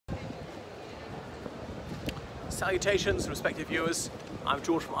Salutations, respected viewers. I'm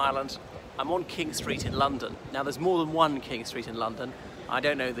George from Ireland. I'm on King Street in London. Now there's more than one King Street in London. I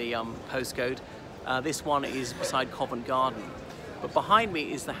don't know the postcode. This one is beside Covent Garden. But behind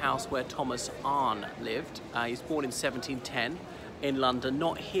me is the house where Thomas Arne lived. He was born in 1710 in London,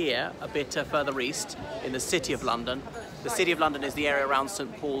 not here, a bit further east in the City of London. The City of London is the area around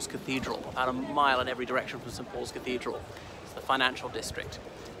St Paul's Cathedral, about a mile in every direction from St Paul's Cathedral. It's the financial district.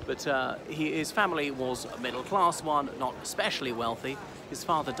 But his family was a middle class one, not especially wealthy. His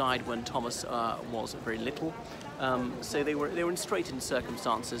father died when Thomas was very little, so they were in straitened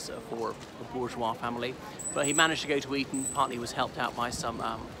circumstances for a bourgeois family. But he managed to go to Eton. Partly he was helped out by some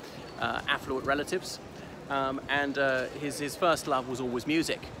affluent relatives, and his first love was always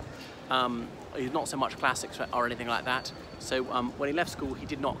music. He's not so much classics or anything like that. So when he left school, he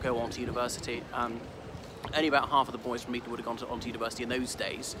did not go on to university. Only about half of the boys from Eton would have gone on to university in those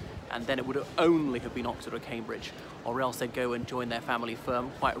days, and then it would only have been Oxford or Cambridge, or else they'd go and join their family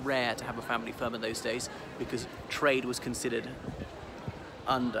firm. Quite rare to have a family firm in those days because trade was considered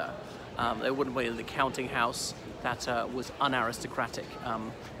under. They wouldn't be in the counting house that was unaristocratic.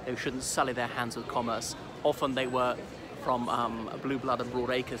 They shouldn't sully their hands with commerce. Often they were from blue blood and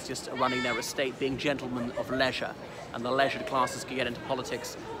broad acres, just running their estate, being gentlemen of leisure, and the leisured classes could get into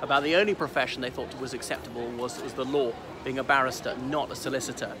politics. About the only profession they thought was acceptable was the law, being a barrister, not a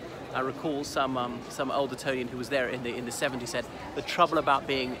solicitor. I recall some old Etonian who was there in the 70s said, the trouble about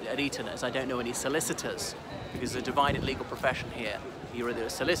being at Eton is I don't know any solicitors, because it's a divided legal profession here. You're either a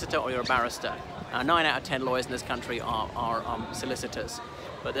solicitor or you're a barrister. 9 out of 10 lawyers in this country are solicitors.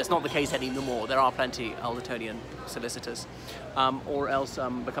 But that's not the case anymore. There are plenty of Old Etonian solicitors, or else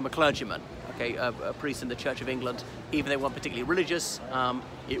become a clergyman, okay, a priest in the Church of England. Even if they weren't particularly religious,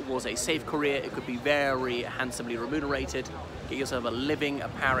 it was a safe career. It could be very handsomely remunerated. Get yourself a living, a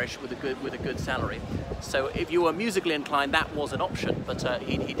parish with a good salary. So if you were musically inclined, that was an option, but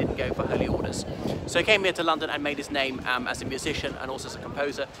he didn't go for holy orders. So he came here to London and made his name as a musician and also as a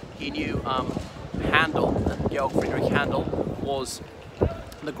composer. He knew Handel, Georg Friedrich Handel, was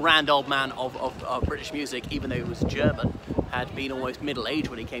the grand old man of British music, even though he was German, had been almost middle-aged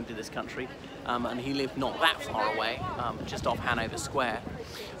when he came to this country, and he lived not that far away, just off Hanover Square.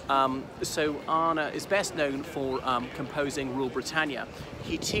 So Arne is best known for composing Rule Britannia.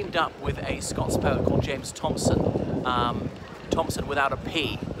 He teamed up with a Scots poet called James Thomson. Thomson without a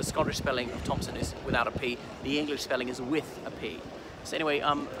P. The Scottish spelling of Thomson is without a P. The English spelling is with a P. So anyway,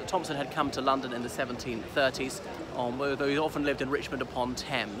 Thomson had come to London in the 1730s, although he often lived in Richmond upon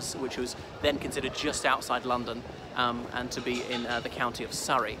Thames, which was then considered just outside London and to be in the county of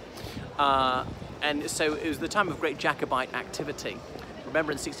Surrey. And so it was the time of great Jacobite activity.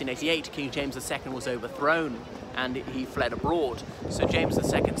 Remember in 1688, King James II was overthrown and he fled abroad. So James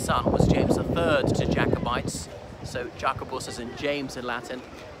II's son was James III to Jacobites, so Jacobus as in James in Latin,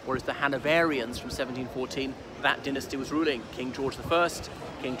 whereas the Hanoverians from 1714, that dynasty was ruling. King George I,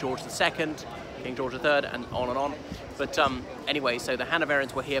 King George II, King George III, and on and on. But anyway, so the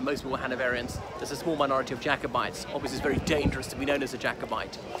Hanoverians were here, most people were Hanoverians. There's a small minority of Jacobites. Obviously it's very dangerous to be known as a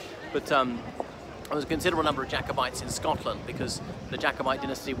Jacobite. But there was a considerable number of Jacobites in Scotland because the Jacobite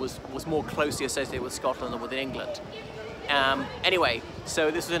dynasty was more closely associated with Scotland than with England. Anyway,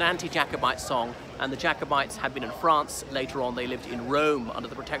 so this was an anti-Jacobite song, and the Jacobites had been in France. Later on they lived in Rome under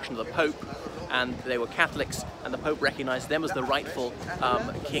the protection of the Pope, and they were Catholics, and the Pope recognized them as the rightful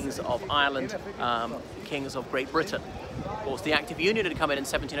kings of Ireland, kings of Great Britain. Of course, the Act of Union had come in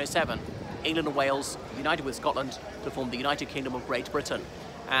 1707. England and Wales united with Scotland to form the United Kingdom of Great Britain.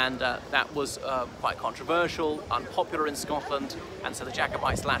 And that was quite controversial, unpopular in Scotland, and so the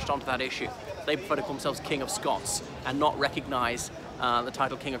Jacobites latched onto that issue. They prefer to call themselves King of Scots and not recognise the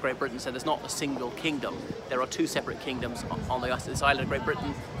title King of Great Britain, so there's not a single kingdom. There are two separate kingdoms on this island of Great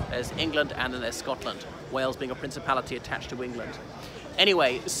Britain. There's England and then there's Scotland, Wales being a principality attached to England.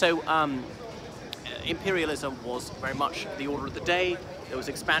 Anyway, so imperialism was very much the order of the day. There was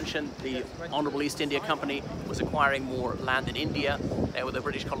expansion. The Honourable East India Company was acquiring more land in India. There were the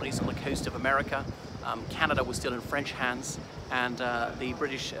British colonies on the coast of America. Canada was still in French hands, and the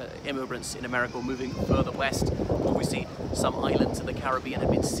British immigrants in America were moving further west. Obviously, some islands in the Caribbean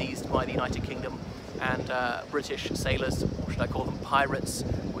had been seized by the United Kingdom, and British sailors, or should I call them pirates,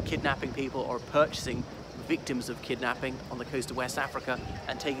 were kidnapping people or purchasing victims of kidnapping on the coast of West Africa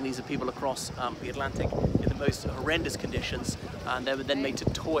and taking these people across the Atlantic in the most horrendous conditions, and they were then made to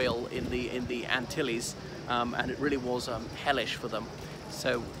toil in the Antilles, and it really was hellish for them.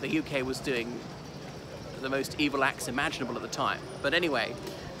 So the UK was doing the most evil acts imaginable at the time. But anyway,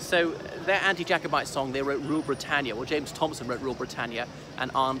 So their anti-Jacobite song, they wrote Rule Britannia. Well, James Thompson wrote Rule Britannia,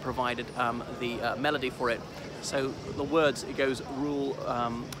 and Arne provided the melody for it. So the words, it goes, rule,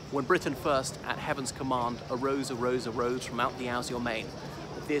 when Britain first at heaven's command arose, arose, arose from out the azure main.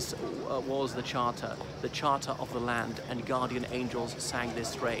 This was the charter of the land, and guardian angels sang this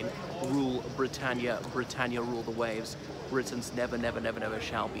strain. Rule Britannia, Britannia rule the waves. Britons never, never, never, never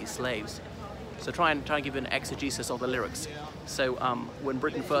shall be slaves. So try and give you an exegesis of the lyrics. So when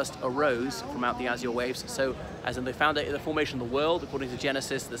Britain first arose from out the azure waves, so as in the formation of the world, according to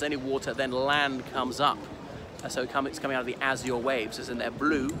Genesis, there's only water, then land comes up. So it's coming out of the azure waves, as in they're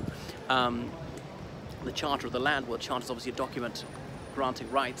blue. The charter of the land, well, the charter is obviously a document granting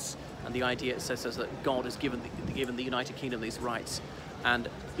rights, and the idea says that God has given the United Kingdom these rights. And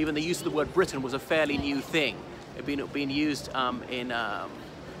even the use of the word Britain was a fairly new thing. It had been used in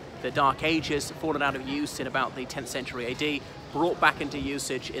the Dark Ages, fallen out of use in about the 10th century AD, brought back into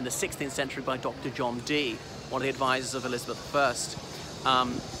usage in the 16th century by Dr. John Dee, one of the advisors of Elizabeth I.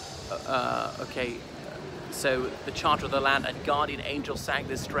 Okay, so the charter of the land, and guardian angels sang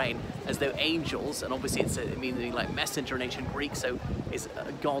this strain, as though angels, and obviously it's meaning like messenger in ancient Greek, so it's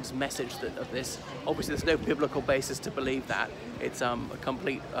God's message of this. Obviously there's no biblical basis to believe that. It's a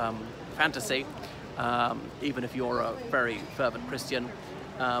complete fantasy, even if you're a very fervent Christian.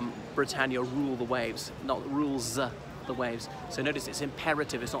 Britannia rule the waves, not rules the waves. So notice it's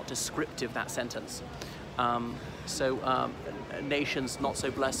imperative, it's not descriptive, that sentence. Nations not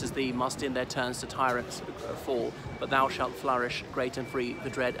so blessed as thee must in their turns to tyrants fall, but thou shalt flourish, great and free, the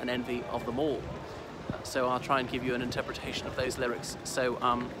dread and envy of them all. So I'll try and give you an interpretation of those lyrics. So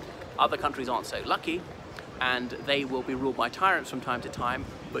other countries aren't so lucky, and they will be ruled by tyrants from time to time,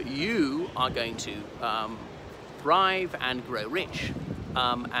 but you are going to thrive and grow rich,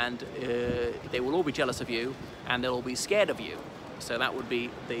 and they will all be jealous of you, and they'll all be scared of you. So that would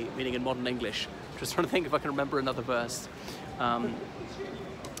be the meaning in modern English. Just trying to think if I can remember another verse.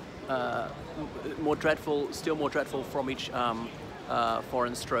 More dreadful, still more dreadful from each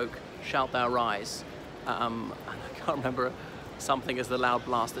foreign stroke shalt thou rise. I can't remember something as the loud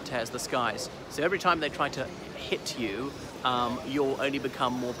blast that tears the skies. So every time they try to hit you, you'll only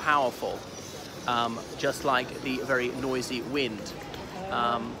become more powerful, just like the very noisy wind.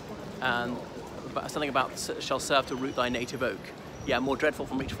 And something about shall serve to root thy native oak. Yeah, more dreadful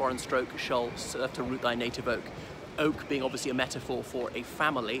from each foreign stroke shall serve to root thy native oak. Oak being obviously a metaphor for a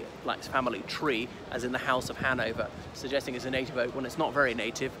family, like family tree, as in the House of Hanover, suggesting it's a native oak when it's not very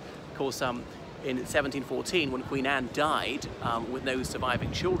native. Of course, in 1714, when Queen Anne died with no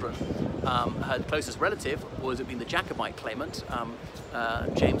surviving children, her closest relative was being the Jacobite claimant,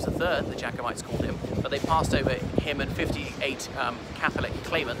 James III, the Jacobites called him, but they passed over him and 58 Catholic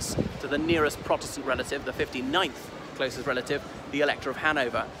claimants to the nearest Protestant relative, the 59th closest relative, the Elector of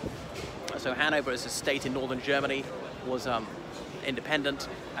Hanover. So Hanover is a state in northern Germany, was independent,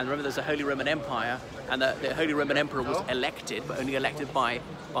 and remember there's a Holy Roman Empire, and the Holy Roman Emperor was elected, but only elected by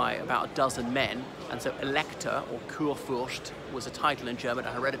about a dozen men, and so Elector, or Kurfürst, was a title in German,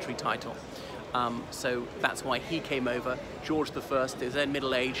 a hereditary title. So that's why he came over. George I, his own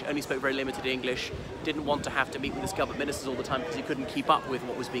middle age, only spoke very limited English, didn't want to have to meet with his government ministers all the time because he couldn't keep up with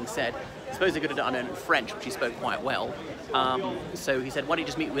what was being said. I suppose he could have done it in French, which he spoke quite well. So he said, why don't you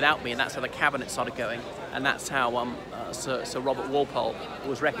just meet without me? And that's how the cabinet started going. And that's how Sir Robert Walpole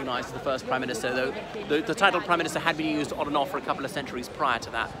was recognised as the first Prime Minister, though the title Prime Minister had been used on and off for a couple of centuries prior to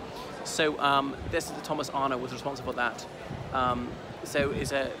that. So this is Thomas Arne was responsible for that. So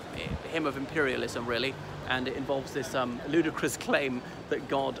it's a hymn of imperialism, really, and it involves this ludicrous claim that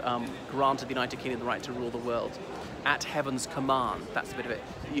God granted the United Kingdom the right to rule the world at heaven's command. That's a bit of it.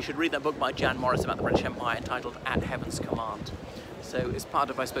 You should read that book by Jan Morris about the British Empire entitled At Heaven's Command. So it's part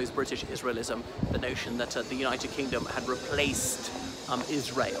of, I suppose, British Israelism, the notion that the United Kingdom had replaced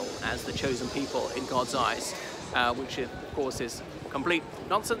Israel as the chosen people in God's eyes, which of course is complete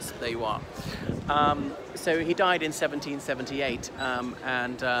nonsense. There you are. So he died in 1778,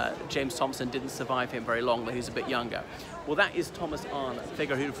 and James Thompson didn't survive him very long, though he was a bit younger. Well, that is Thomas Arne, a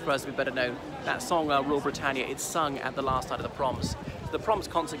figure who prefers to be better known. That song, Rule Britannia, it's sung at the last night of the proms. The proms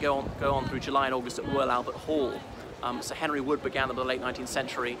concerts go on through July and August at Royal Albert Hall. So Henry Wood began them in the late 19th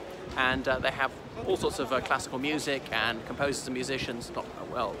century, and they have all sorts of classical music and composers and musicians,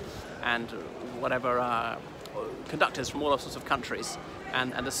 and whatever conductors from all sorts of countries,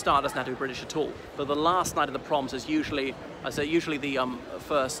 and the star doesn't have to be British at all. But the last night of the proms is usually the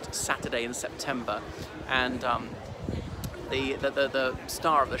first Saturday in September, and the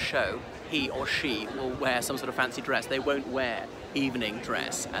star of the show, he or she, will wear some sort of fancy dress. They won't wear evening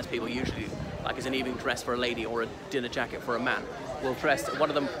dress as people usually like it's an evening dress for a lady or a dinner jacket for a man. Will dress, one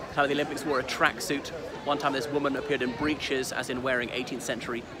of them, kind of the Olympics, wore a tracksuit. One time this woman appeared in breeches, as in wearing 18th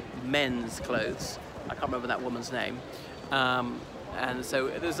century men's clothes. I can't remember that woman's name. And so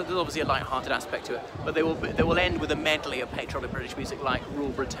there's obviously a light-hearted aspect to it, but they will end with a medley of patriotic British music like Rule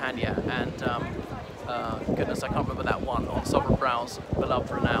Britannia and goodness, I can't remember that one, On Sovereign Brows, Beloved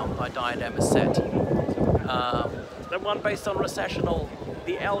Renown by Diadem is set. The one based on Recessional,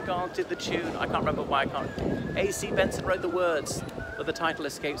 the Elgar did the tune, I can't remember why I can't. A.C. Benson wrote the words, but the title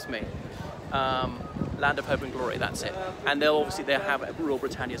escapes me. Land of Hope and Glory, that's it. And they'll have Rule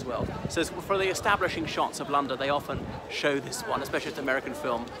Britannia as well. So for the establishing shots of London, they often show this one, especially if it's an American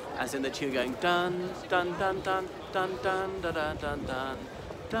film, as in the tune going dun dun dun dun dun dun dun dun dun dun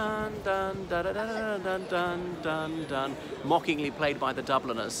dun dun dun dun dun dun dun dun, mockingly played by the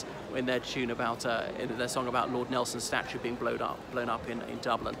Dubliners in their tune about in their song about Lord Nelson's statue being blown up in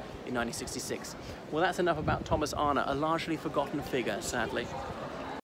Dublin in 1966. Well, that's enough about Thomas Arne, a largely forgotten figure, sadly.